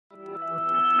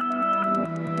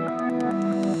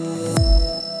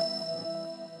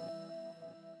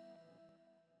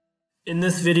In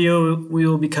this video, we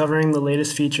will be covering the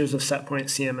latest features of SETPOINT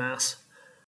CMS.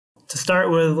 To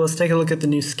start with, let's take a look at the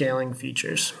new scaling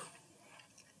features.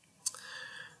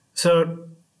 So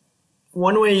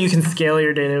one way you can scale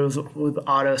your data is with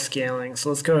auto scaling. So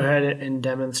let's go ahead and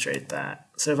demonstrate that.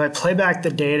 So if I play back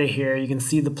the data here, you can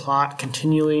see the plot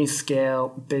continually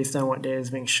scale based on what data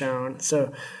is being shown.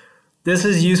 So this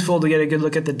is useful to get a good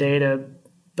look at the data,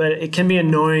 but it can be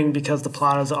annoying because the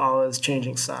plot is always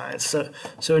changing size.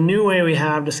 So a new way we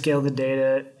have to scale the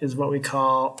data is what we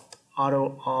call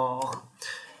auto all.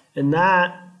 And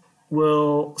that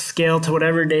will scale to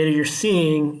whatever data you're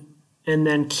seeing and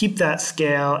then keep that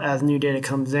scale as new data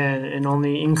comes in and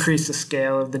only increase the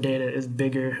scale if the data is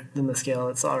bigger than the scale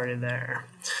that's already there.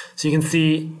 So you can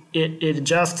see it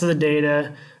adjusts to the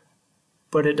data,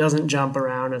 but it doesn't jump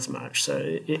around as much. So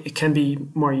it can be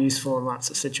more useful in lots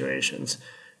of situations.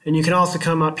 And you can also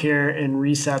come up here and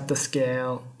reset the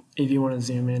scale if you want to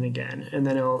zoom in again, and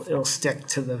then it'll stick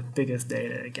to the biggest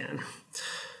data again.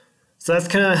 So that's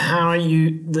kind of how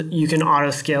you can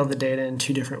auto scale the data in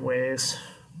two different ways.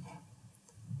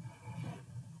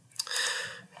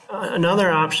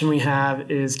 Another option we have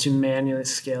is to manually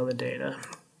scale the data.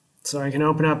 So I can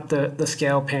open up the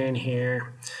scale pane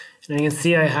here, and I can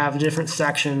see I have different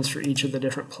sections for each of the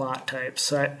different plot types.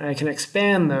 So I can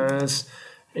expand those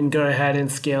and go ahead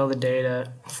and scale the data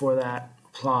for that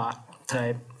plot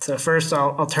type. So first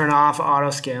I'll turn off auto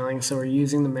scaling, so we're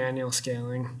using the manual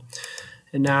scaling.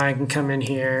 And now I can come in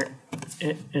here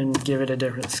and give it a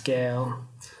different scale.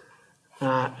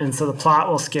 And so the plot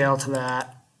will scale to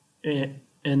that.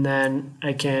 And then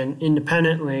I can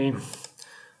independently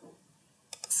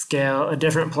scale a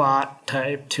different plot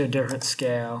type to a different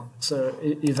scale. So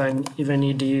if I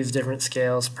need to use different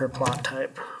scales per plot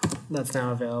type, that's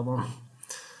now available.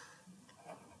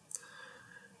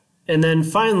 And then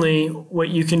finally, what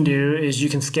you can do is you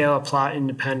can scale a plot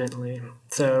independently.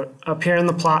 So up here in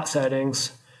the plot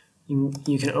settings,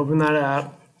 you can open that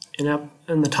up, and up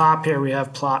in the top here we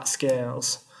have plot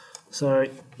scales. So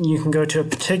you can go to a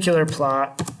particular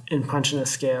plot and punch in a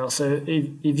scale. So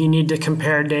if you need to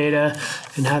compare data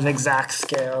and have exact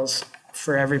scales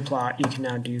for every plot, you can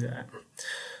now do that.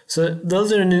 So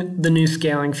those are the new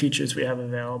scaling features we have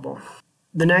available.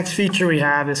 The next feature we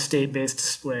have is state-based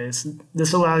displays.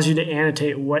 This allows you to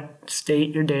annotate what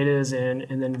state your data is in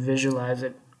and then visualize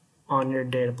it on your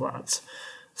data plots.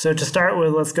 So to start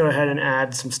with, let's go ahead and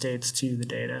add some states to the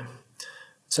data.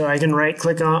 So I can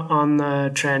right-click on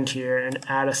the trend here and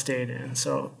add a state in.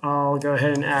 So I'll go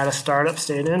ahead and add a startup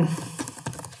state in.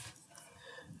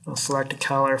 I'll select a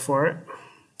color for it.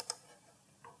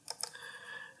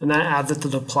 And that adds it to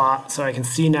the plot, so I can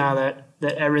see now that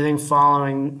everything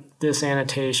following this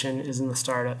annotation is in the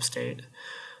startup state.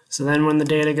 So then when the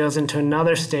data goes into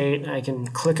another state, I can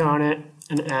click on it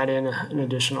and add in an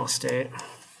additional state.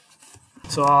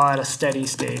 So I'll add a steady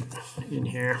state in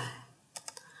here.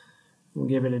 We'll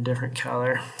give it a different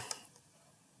color.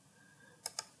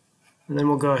 And then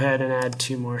we'll go ahead and add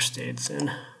two more states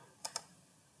in.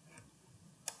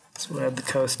 So we'll add the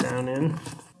coast down in.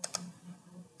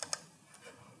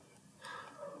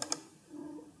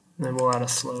 And then we'll add a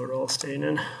slow roll state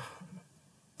in.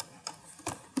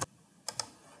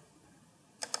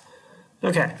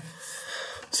 Okay,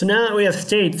 so now that we have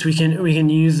states, we can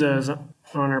use those on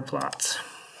our plots.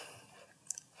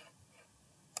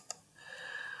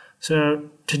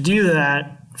 So to do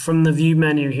that, from the view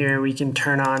menu here, we can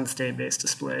turn on state-based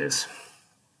displays.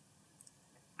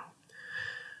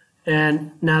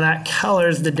 And now that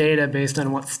colors the data based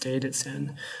on what state it's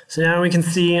in. So now we can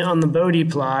see on the Bodie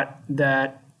plot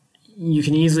that you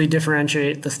can easily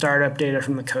differentiate the startup data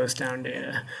from the coast down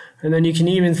data. And then you can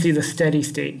even see the steady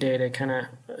state data kind of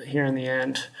here in the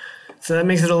end. So that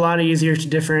makes it a lot easier to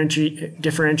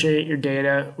differentiate your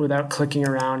data without clicking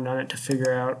around on it to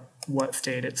figure out what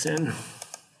state it's in.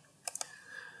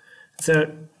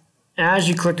 So as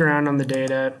you click around on the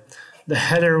data, the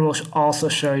header will also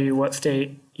show you what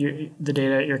state the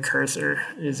data at your cursor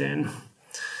is in.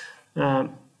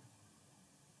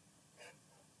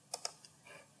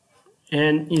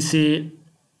 And you see,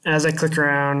 as I click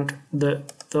around, the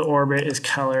orbit is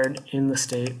colored in the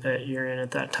state that you're in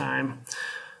at that time.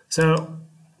 So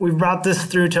we've brought this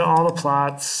through to all the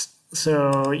plots.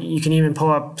 So you can even pull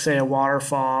up, say, a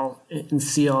waterfall and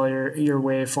see all your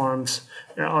waveforms,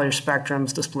 or all your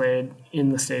spectrums displayed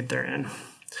in the state they're in.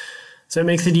 So it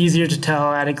makes it easier to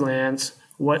tell at a glance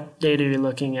what data you're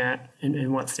looking at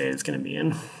and what state it's going to be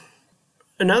in.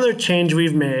 Another change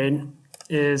we've made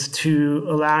is to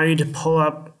allow you to pull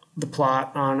up the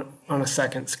plot on a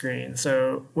second screen.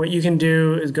 So what you can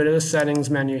do is go to the settings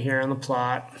menu here on the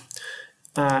plot,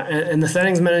 And the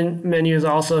settings menu is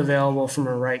also available from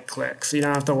a right click, so you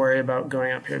don't have to worry about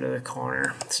going up here to the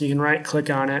corner. So you can right click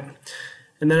on it,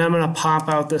 and then I'm going to pop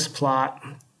out this plot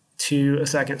to a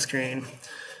second screen.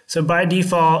 So by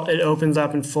default it opens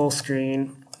up in full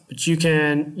screen, but you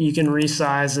can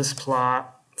resize this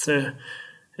plot.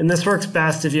 And this works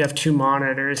best if you have two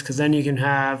monitors, because then you can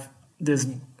have this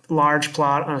large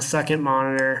plot on a second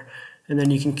monitor, and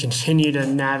then you can continue to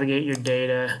navigate your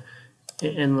data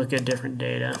and look at different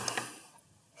data.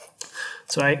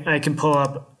 So I can pull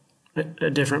up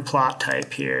a different plot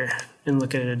type here and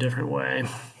look at it a different way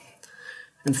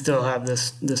and still have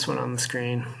this one on the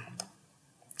screen.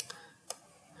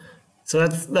 So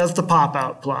that's the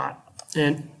pop-out plot.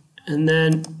 And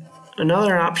then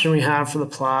another option we have for the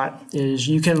plot is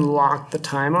you can lock the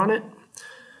time on it.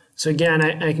 So again,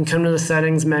 I can come to the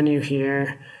settings menu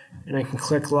here and I can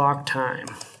click lock time.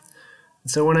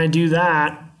 So when I do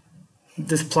that,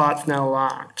 this plot's now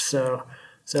locked. So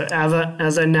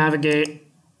as I navigate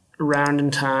around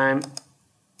in time,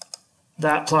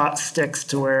 that plot sticks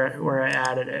to where I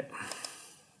added it.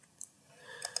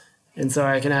 And so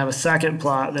I can have a second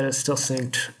plot that is still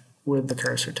synced with the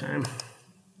cursor time.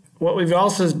 What we've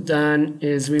also done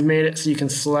is we've made it so you can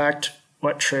select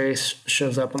what trace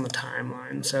shows up on the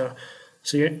timeline. So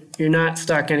you're not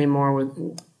stuck anymore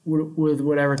with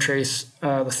whatever trace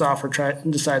the software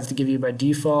decides to give you by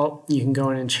default. You can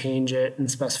go in and change it and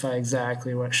specify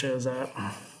exactly what shows up.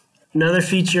 Another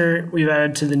feature we've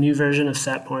added to the new version of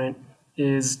SETPOINT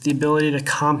is the ability to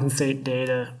compensate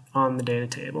data on the data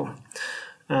table.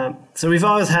 So we've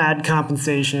always had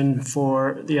compensation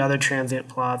for the other transient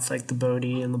plots like the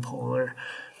Bodie and the polar,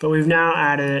 but we've now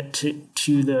added it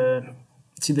to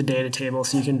the data table,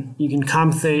 so you can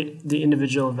compensate the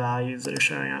individual values that are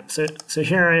showing up. So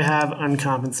here I have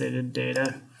uncompensated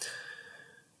data,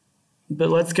 but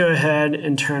let's go ahead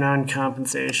and turn on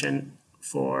compensation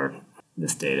for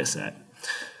this data set.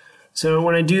 So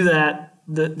when I do that,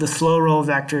 the slow roll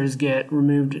vectors get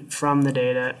removed from the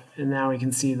data, and now we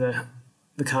can see the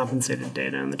compensated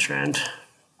data and the trend.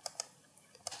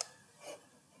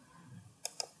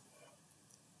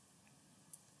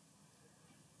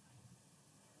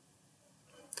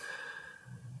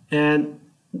 And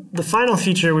the final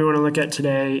feature we want to look at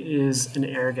today is an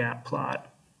air gap plot.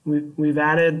 We've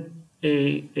added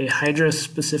a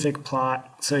hydro-specific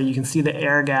plot, so you can see the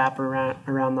air gap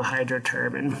around the hydro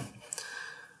turbine.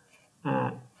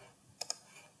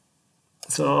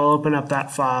 So I'll open up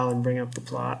that file and bring up the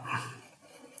plot.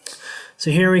 So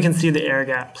here we can see the air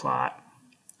gap plot.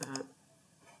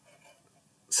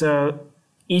 So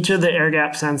each of the air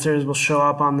gap sensors will show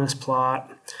up on this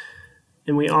plot,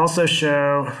 and we also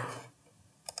show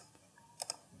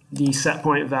the set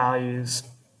point values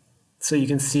so you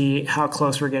can see how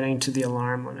close we're getting to the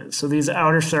alarm limit. So these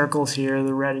outer circles here,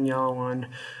 the red and yellow one,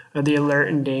 are the alert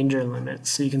and danger limits.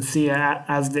 So you can see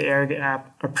as the air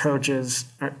gap approaches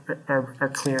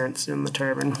our clearance in the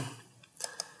turbine.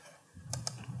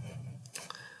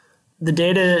 The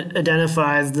data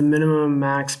identifies the minimum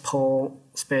max pull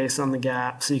space on the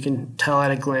gap, so you can tell at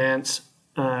a glance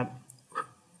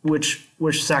which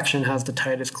section has the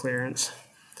tightest clearance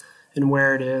and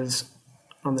where it is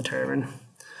on the turbine.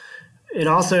 It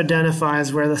also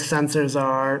identifies where the sensors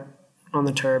are on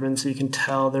the turbine, so you can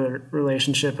tell the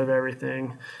relationship of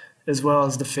everything, as well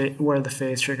as where the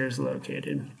phase trigger is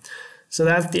located. So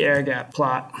that's the air gap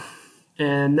plot.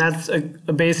 And that's a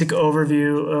basic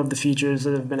overview of the features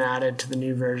that have been added to the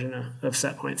new version of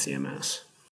SETPOINT CMS.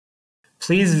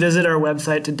 Please visit our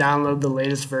website to download the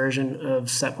latest version of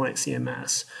SETPOINT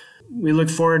CMS. We look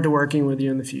forward to working with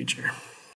you in the future.